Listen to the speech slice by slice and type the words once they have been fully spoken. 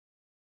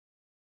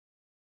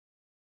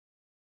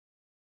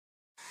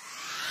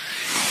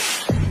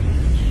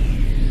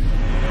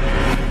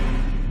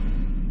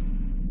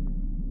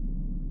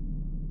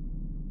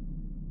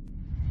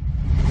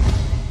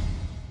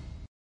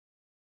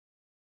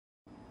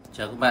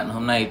Chào các bạn,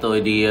 hôm nay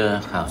tôi đi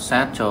khảo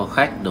sát cho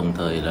khách, đồng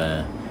thời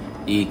là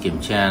đi kiểm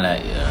tra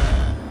lại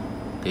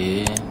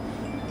cái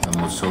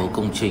một số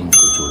công trình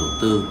của chủ đầu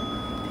tư.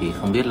 Thì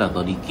không biết là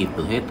có đi kịp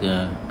được hết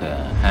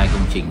cả hai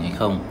công trình hay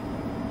không.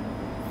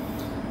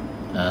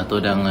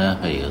 Tôi đang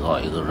phải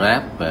gọi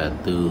Grab, và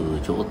từ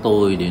chỗ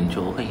tôi đến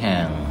chỗ khách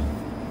hàng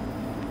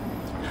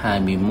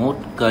 21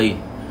 cây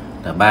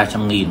là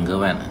 300.000 các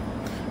bạn ạ.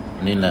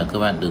 Nên là các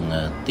bạn đừng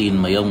tin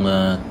mấy ông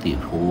tỷ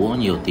phú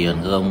nhiều tiền,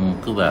 các ông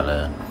cứ bảo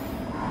là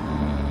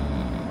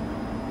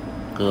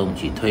các ông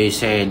chỉ thuê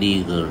xe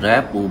đi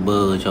Grab,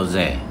 Uber cho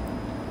rẻ.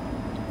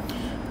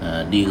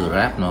 Đi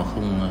Grab nó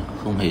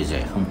không hề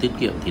rẻ, không tiết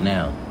kiệm tí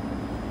nào,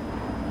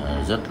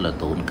 rất là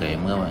tốn kém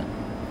các bạn.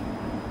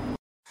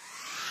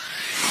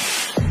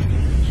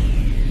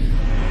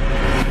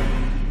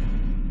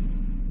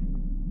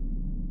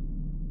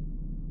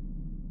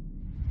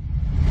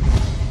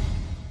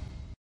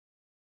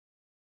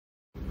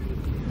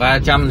 Ba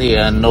trăm thì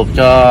nộp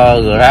cho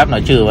Grab nó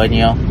trừ bao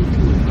nhiêu?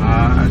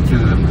 Trừ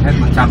hết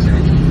 100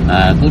 đấy.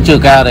 Cũng trừ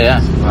cao đấy á?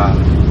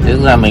 Vâng. Thế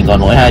ra mình còn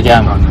mỗi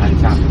 200. Còn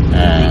 200.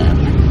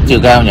 Trừ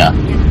cao nhỉ?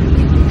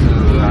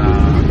 Trừ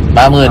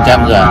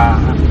 30% rồi.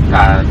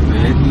 Cả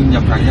thuế thu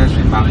nhập cá nhân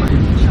phải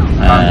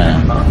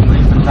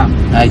 37%.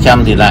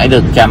 200 thì lãi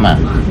được 100 à?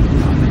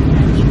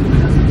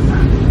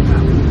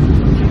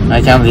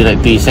 200 thì lại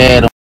tùy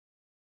xe đúng.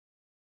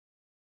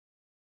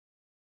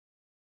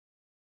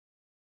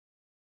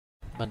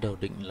 Ban đầu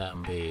định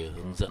làm về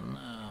hướng dẫn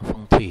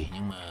phong thủy,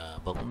 nhưng mà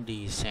bỗng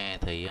đi xe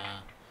thấy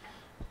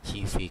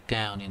chi phí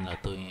cao, nên là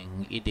tôi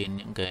nghĩ đến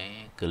những cái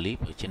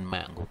clip ở trên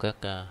mạng của các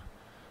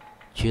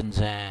chuyên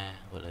gia,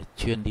 gọi là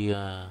chuyên đi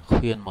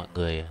khuyên mọi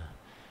người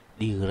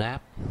đi Grab.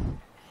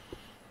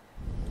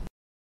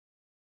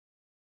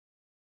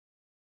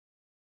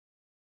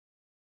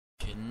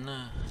 Chuyến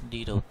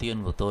đi đầu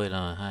tiên của tôi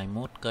là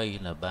 21 cây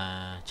là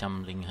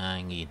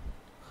 302.000,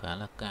 khá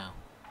là cao.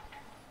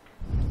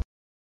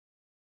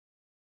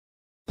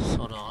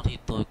 Sau đó thì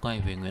tôi quay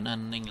về Nguyễn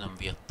An Ninh làm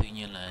việc. Tuy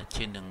nhiên là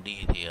trên đường đi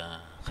thì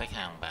khách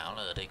hàng báo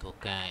là ở đây có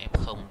ca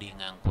F0 đi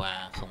ngang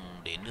qua không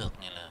đến được,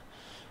 nên là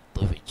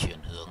tôi phải chuyển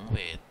hướng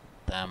về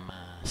Tam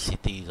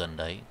City gần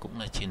đấy, cũng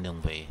là trên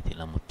đường về, thì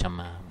là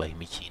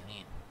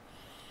 179.000.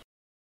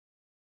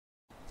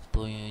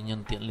 Tôi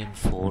nhân tiện lên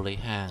phố lấy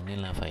hàng nên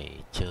là phải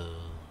chờ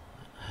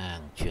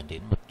hàng chuyển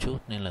đến một chút,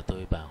 nên là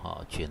tôi bảo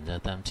họ chuyển ra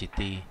Tam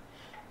City.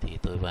 Thì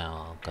tôi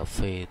vào cà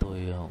phê tôi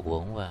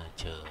uống và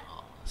chờ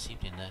họ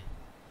ship đến đây.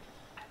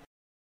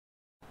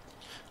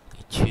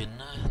 Cái chuyến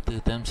từ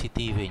Tam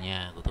City về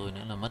nhà của tôi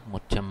nữa là mất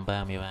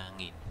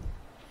 133.000.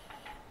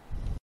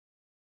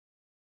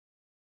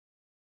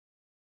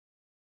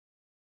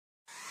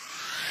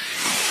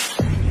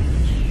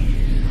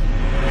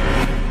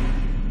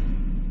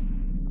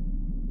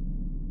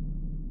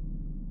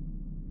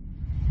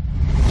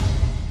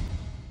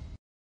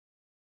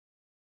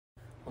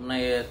 Hôm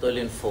nay tôi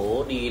lên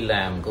phố đi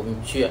làm công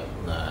chuyện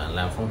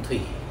làm phong thủy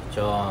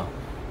cho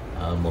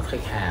một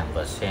khách hàng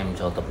và xem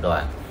cho tập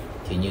đoàn.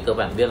 Thì như các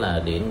bạn biết là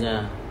đến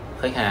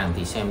khách hàng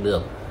thì xem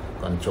được,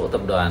 còn chỗ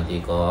tập đoàn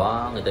thì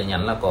có người ta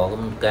nhắn là có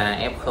ca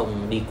F0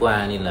 đi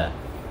qua, nên là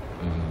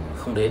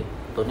không đến,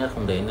 tốt nhất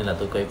không đến, nên là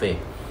tôi quay về.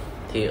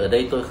 Thì ở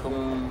đây tôi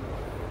không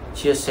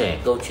chia sẻ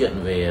câu chuyện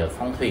về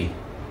phong thủy,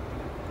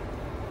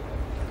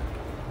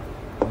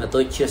 mà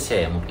tôi chia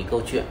sẻ một cái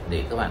câu chuyện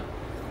để các bạn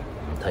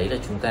thấy là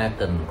chúng ta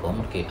cần có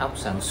một cái óc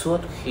sáng suốt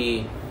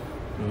khi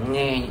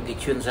nghe những cái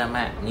chuyên gia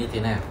mạng như thế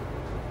nào.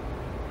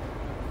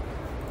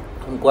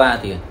 Hôm qua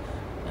thì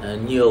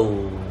nhiều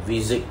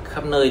vì dịch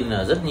khắp nơi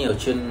là rất nhiều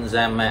chuyên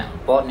gia mạng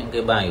post những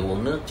cái bài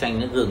uống nước chanh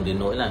nước gừng, đến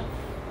nỗi là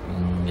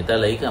người ta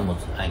lấy cả một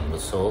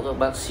số các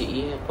bác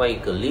sĩ quay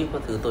clip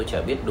các thứ, tôi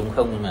chả biết đúng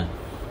không, nhưng mà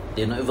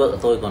đến nỗi vợ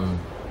tôi còn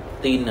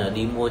tin là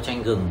đi mua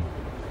chanh gừng.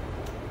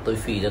 Tôi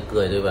phì ra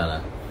cười, tôi bảo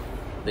là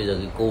bây giờ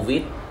cái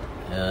Covid,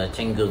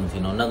 chanh gừng thì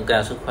nó nâng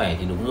cao sức khỏe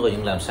thì đúng rồi,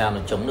 nhưng làm sao nó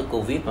chống được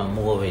Covid mà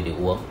mua về để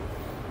uống.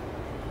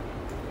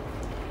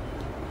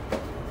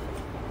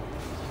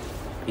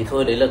 Thì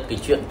thôi, đấy là cái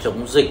chuyện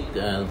chống dịch,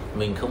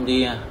 mình không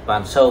đi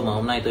bàn sâu, mà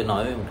hôm nay tôi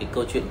nói về một cái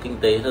câu chuyện kinh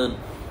tế hơn,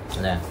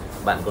 là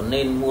bạn có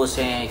nên mua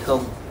xe hay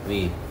không.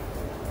 Vì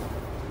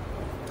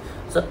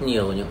rất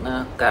nhiều những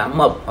cá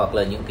mập hoặc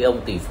là những cái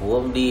ông tỷ phú,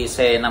 ông đi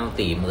xe 5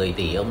 tỷ, 10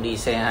 tỷ, ông đi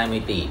xe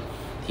 20 tỷ,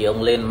 thì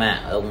ông lên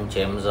mạng, ông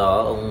chém gió,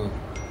 ông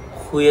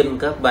khuyên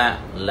các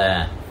bạn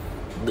là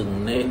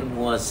đừng nên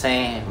mua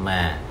xe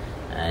mà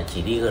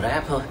chỉ đi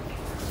Grab thôi.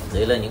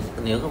 Đấy là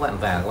nếu các bạn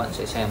vào, các bạn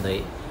sẽ xem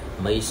thấy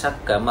mấy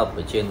sắc cá mập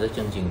ở trên các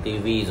chương trình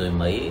TV, rồi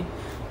mấy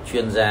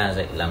chuyên gia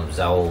dạy làm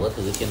giàu các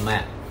thứ trên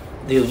mạng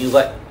đều như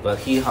vậy. Và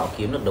khi họ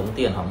kiếm được đống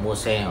tiền, họ mua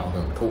xe, họ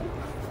hưởng thụ.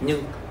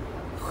 Nhưng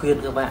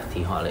khuyên các bạn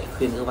thì họ lại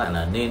khuyên các bạn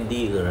là nên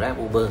đi Grab,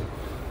 Uber.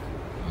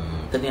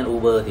 Tất nhiên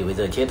Uber thì bây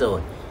giờ chết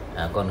rồi,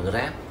 còn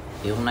Grab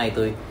thì hôm nay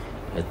tôi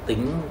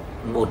tính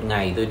một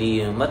ngày tôi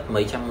đi mất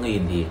mấy trăm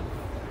nghìn thì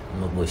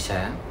một buổi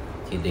sáng,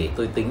 thì để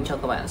tôi tính cho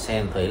các bạn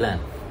xem thấy là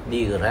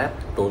đi Grab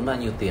tốn bao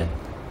nhiêu tiền.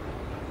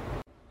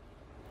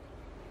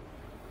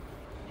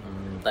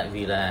 Tại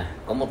vì là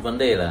có một vấn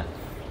đề là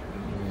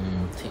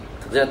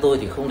Thực ra tôi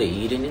thì không để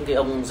ý đến những cái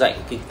ông dạy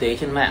kinh tế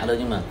trên mạng đâu,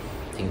 nhưng mà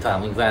thỉnh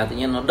thoảng mình vào tự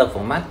nhiên nó đập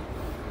vào mắt,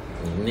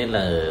 nên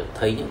là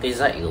thấy những cái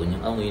dạy của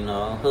những ông ấy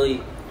nó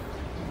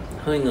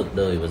hơi ngược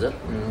đời và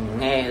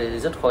nghe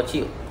rất khó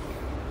chịu.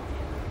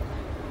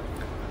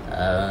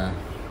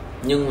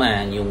 Nhưng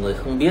mà nhiều người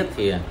không biết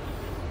thì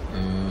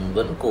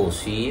vẫn cổ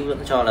suý, vẫn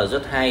cho là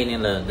rất hay,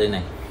 nên là đây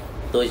này,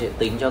 tôi sẽ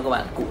tính cho các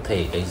bạn cụ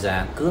thể cái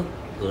giá cước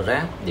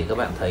Grab để các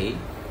bạn thấy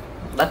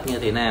đắt như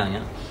thế nào nhé.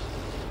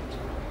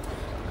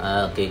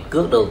 Cái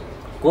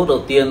cuốc đầu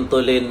tiên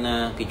tôi lên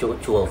cái chỗ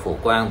chùa Phổ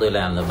Quang tôi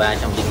làm là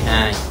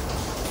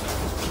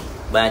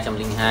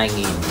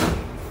 302.000.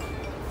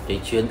 Cái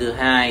chuyến thứ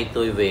hai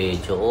tôi về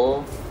chỗ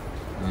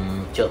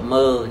chợ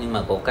Mơ, nhưng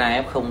mà có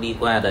KF không đi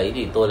qua đấy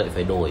thì tôi lại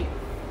phải đổi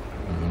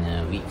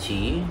vị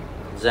trí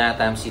ra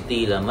Tam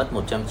City là mất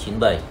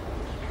 197.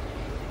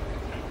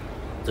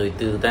 Rồi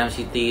từ Tam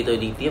City tôi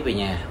đi tiếp về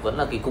nhà, vẫn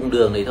là cái cung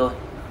đường đấy thôi.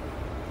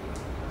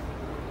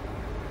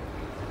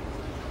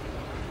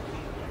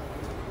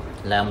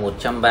 Là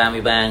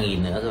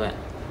 133.000 nữa các bạn.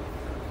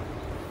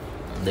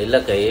 Đấy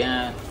là cái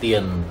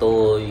tiền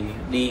tôi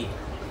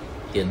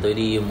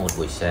đi một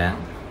buổi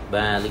sáng.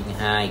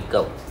 302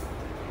 cộng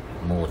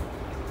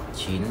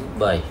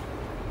 197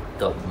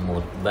 cộng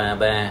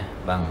 133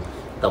 bằng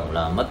tổng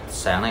là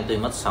sáng nay tôi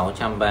mất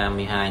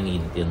 632.000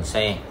 tiền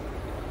xe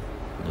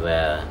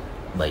và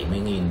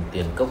 70.000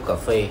 tiền cốc cà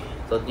phê.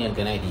 Tất nhiên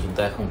cái này thì chúng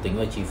ta không tính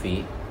vào chi phí.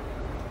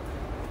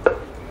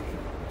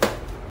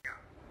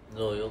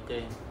 Rồi, ok.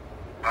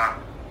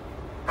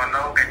 Còn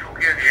đâu cái chỗ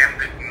kia thì em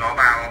dịch nó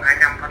vào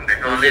 25 phân để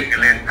cho lên cái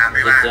lên tham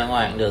dịch ra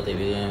ngoài cũng được, tại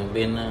vì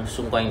bên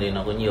xung quanh đấy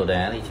nó có nhiều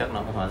đá thì chắc nó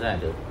không hóa giải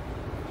được.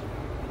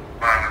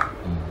 Vâng ạ.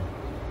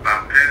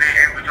 Vâng, thế thì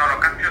em cứ cho nó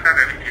cắt trước các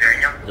cái vị trí đấy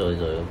nhá. Rồi,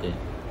 ok.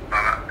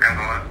 Vâng ạ, em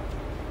cảm ơn.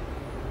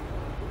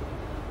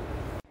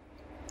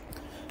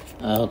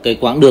 Cái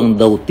quãng đường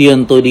đầu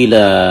tiên tôi đi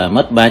là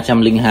mất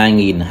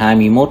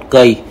 302.021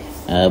 cây,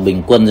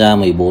 bình quân ra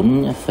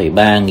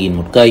 14,3 nghìn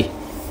một cây.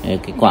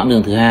 Cái quãng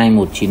đường thứ hai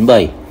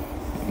 197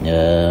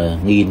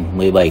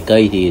 17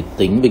 cây thì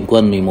tính bình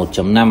quân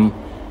 11,5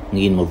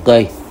 nghìn một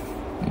cây.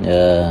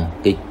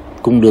 Cái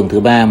cung đường thứ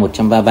ba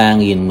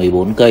 133.000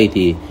 14 cây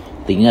thì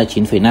tính ra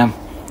 9,5.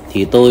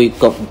 Thì tôi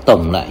cộng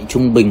tổng lại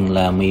trung bình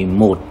là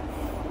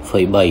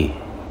 11,7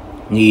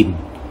 nghìn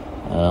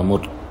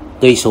một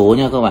cây số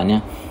nha các bạn nhé.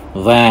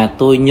 Và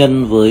tôi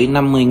nhân với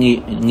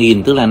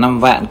 50.000 tức là 5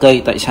 vạn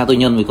cây. Tại sao tôi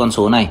nhân với con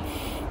số này?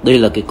 Đây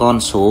là cái con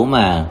số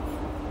mà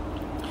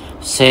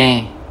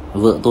xe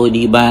vợ tôi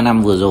đi 3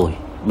 năm vừa rồi,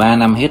 3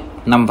 năm hết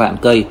 5 vạn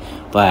cây,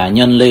 và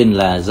nhân lên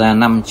là ra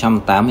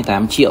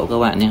 588 triệu các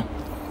bạn nhé.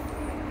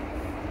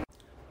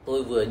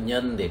 Tôi vừa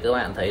nhân để các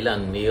bạn thấy là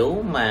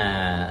nếu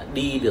mà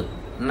đi được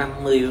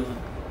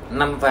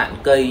 5 vạn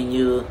cây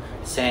như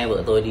xe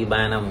vợ tôi đi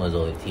 3 năm vừa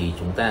rồi thì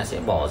chúng ta sẽ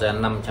bỏ ra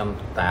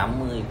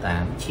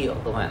 588 triệu.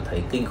 Các bạn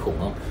thấy kinh khủng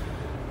không?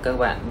 Các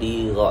bạn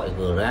đi gọi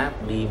Grab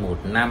đi 1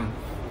 năm,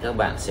 các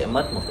bạn sẽ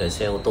mất một cái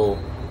xe ô tô.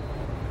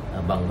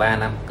 Bằng 3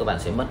 năm các bạn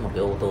sẽ mất một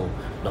cái ô tô.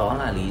 Đó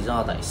là lý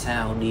do tại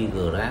sao đi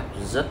Grab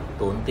rất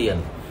tốn tiền.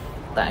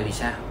 Tại vì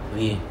sao?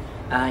 Vì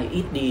ai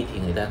ít đi thì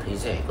người ta thấy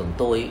rẻ, còn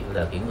tôi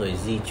là cái người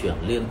di chuyển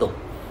liên tục.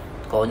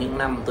 Có những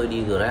năm tôi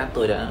đi Grab,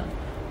 tôi đã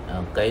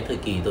cái thời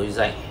kỳ tôi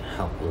dạy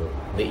học ở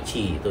Mễ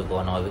Trì, tôi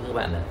có nói với các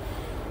bạn là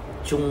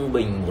trung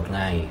bình một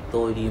ngày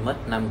tôi đi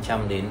mất 500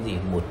 đến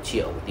 1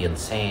 triệu tiền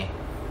xe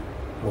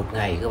một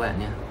ngày các bạn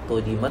nhé.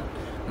 Tôi đi mất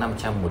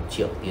 500 1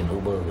 triệu tiền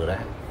Uber Grab,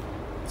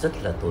 rất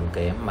là tốn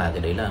kém, mà cái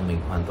đấy là mình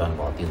hoàn toàn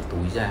bỏ tiền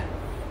túi ra,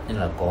 nên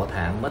là có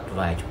tháng mất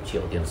vài chục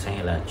triệu tiền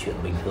xe là chuyện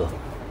bình thường.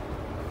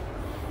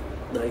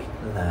 Đây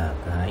là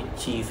cái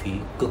chi phí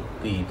cực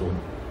kỳ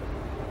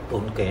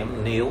tốn kém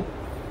nếu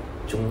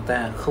chúng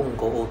ta không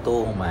có ô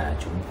tô mà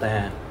chúng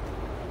ta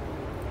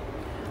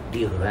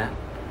đi Grab.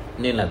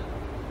 Nên là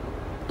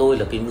tôi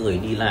là cái người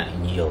đi lại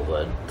nhiều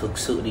và thực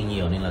sự đi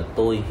nhiều, nên là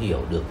tôi hiểu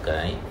được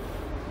cái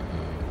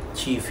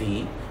chi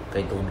phí,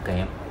 cái tốn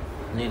kém.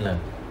 Nên là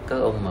các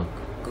ông mà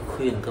cứ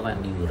khuyên các bạn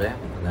đi Grab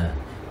là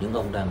những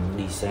ông đang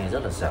đi xe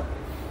rất là dọc,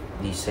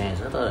 đi xe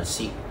rất là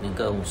xịn, nên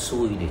các ông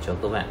xui để cho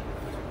các bạn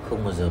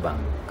không bao giờ bằng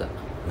cả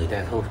người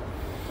ta thôi.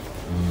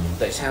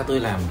 Tại sao tôi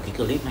làm cái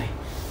clip này?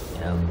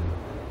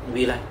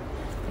 Vì là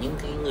những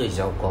cái người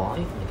giàu có ấy,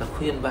 người ta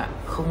khuyên bạn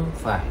không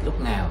phải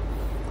lúc nào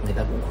người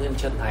ta cũng khuyên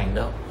chân thành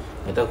đâu.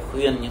 Người ta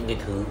khuyên những cái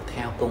thứ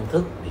theo công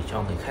thức để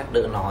cho người khác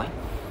đỡ nói,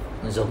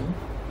 giống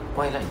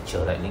quay lại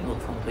trở lại lĩnh vực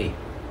phong thủy.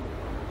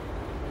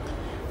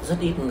 Rất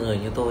ít người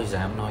như tôi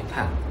dám nói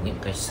thẳng những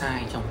cái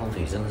sai trong phong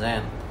thủy dân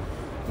gian.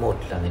 Một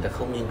là người ta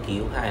không nghiên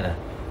cứu, hai là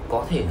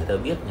có thể người ta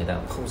biết, người ta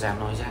cũng không dám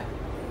nói ra.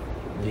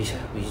 Vì sao?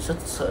 Vì rất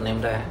sợ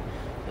ném đá.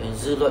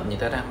 Dư luận người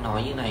ta đang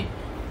nói như này,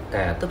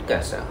 tất cả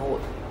xã hội,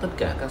 tất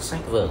cả các sách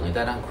vở người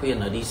ta đang khuyên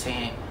là đi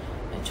xe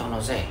cho nó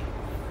rẻ,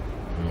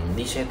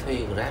 đi xe thuê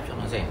Grab cho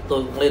nó rẻ.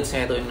 Tôi cũng lên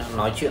xe tôi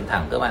nói chuyện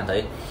thẳng, các bạn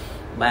thấy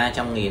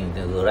 300.000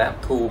 Grab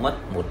thu mất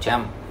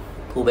 100,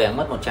 thu bé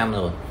mất 100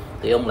 rồi,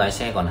 thì ông lái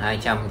xe còn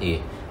 200 thì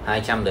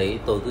 200 đấy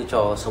tôi cứ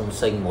cho xông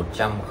xênh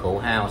 100 khấu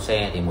hao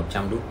xe thì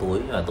 100 đút túi,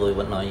 và tôi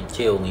vẫn nói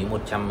trêu nghĩ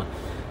 100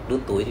 đút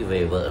túi thì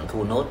về vợ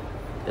thu nốt,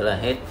 thế là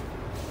hết.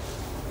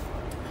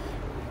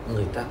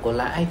 Người ta có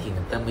lãi thì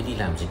người ta mới đi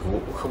làm dịch vụ,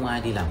 không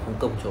ai đi làm không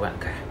công cho bạn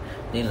cả.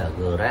 Nên là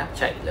Grab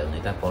chạy là người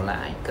ta có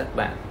lãi. Các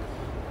bạn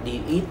đi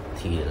ít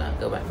thì là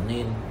các bạn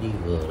nên đi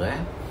Grab,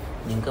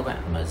 nhưng các bạn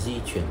mà di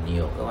chuyển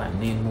nhiều các bạn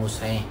nên mua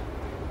xe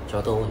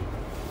cho tôi.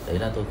 Đấy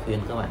là tôi khuyên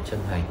các bạn chân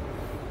thành,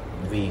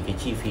 vì cái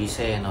chi phí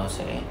xe nó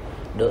sẽ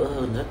đỡ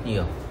hơn rất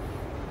nhiều.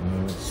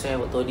 Xe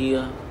của tôi đi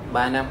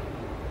 3 năm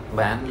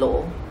bán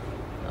lỗ,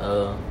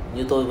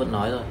 như tôi vẫn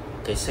nói rồi,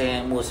 cái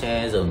xe mua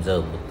xe rởm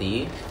một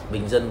tí,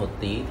 bình dân một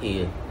tí.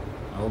 Thì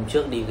hôm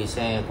trước đi cái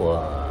xe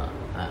của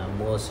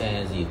mua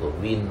xe gì của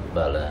Vin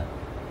bảo là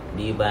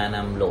đi 3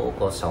 năm lỗ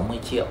có 60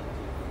 triệu,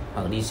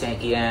 hoặc đi xe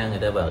Kia người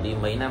ta bảo đi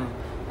mấy năm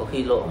có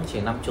khi lỗ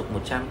chỉ 50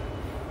 100.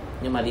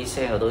 Nhưng mà đi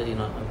xe của tôi thì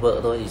vợ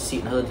tôi thì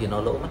xịn hơn thì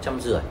nó lỗ mất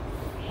 150.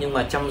 Nhưng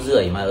mà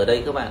 150 mà ở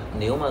đây các bạn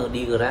nếu mà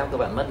đi Grab các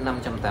bạn mất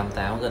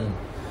 588,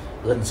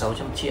 gần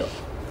 600 triệu.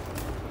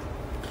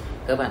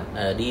 Các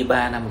bạn đi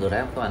 3 năm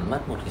Grab các bạn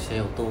mất một cái xe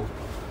ô tô,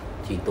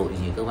 thì tội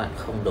gì các bạn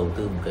không đầu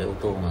tư một cái ô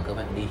tô mà các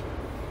bạn đi.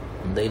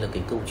 Đây là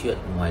cái câu chuyện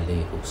ngoài lề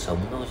cuộc sống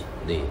thôi,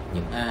 để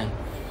những ai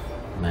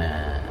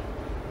mà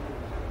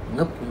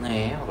ngấp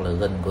nghé hoặc là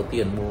gần có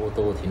tiền mua ô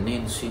tô thì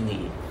nên suy nghĩ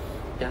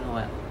các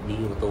bạn đi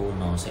ô tô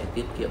nó sẽ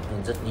tiết kiệm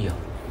hơn rất nhiều.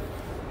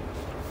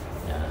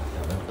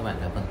 Cảm ơn các bạn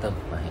đã quan tâm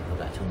và hẹn gặp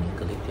lại trong những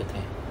clip tiếp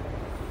theo.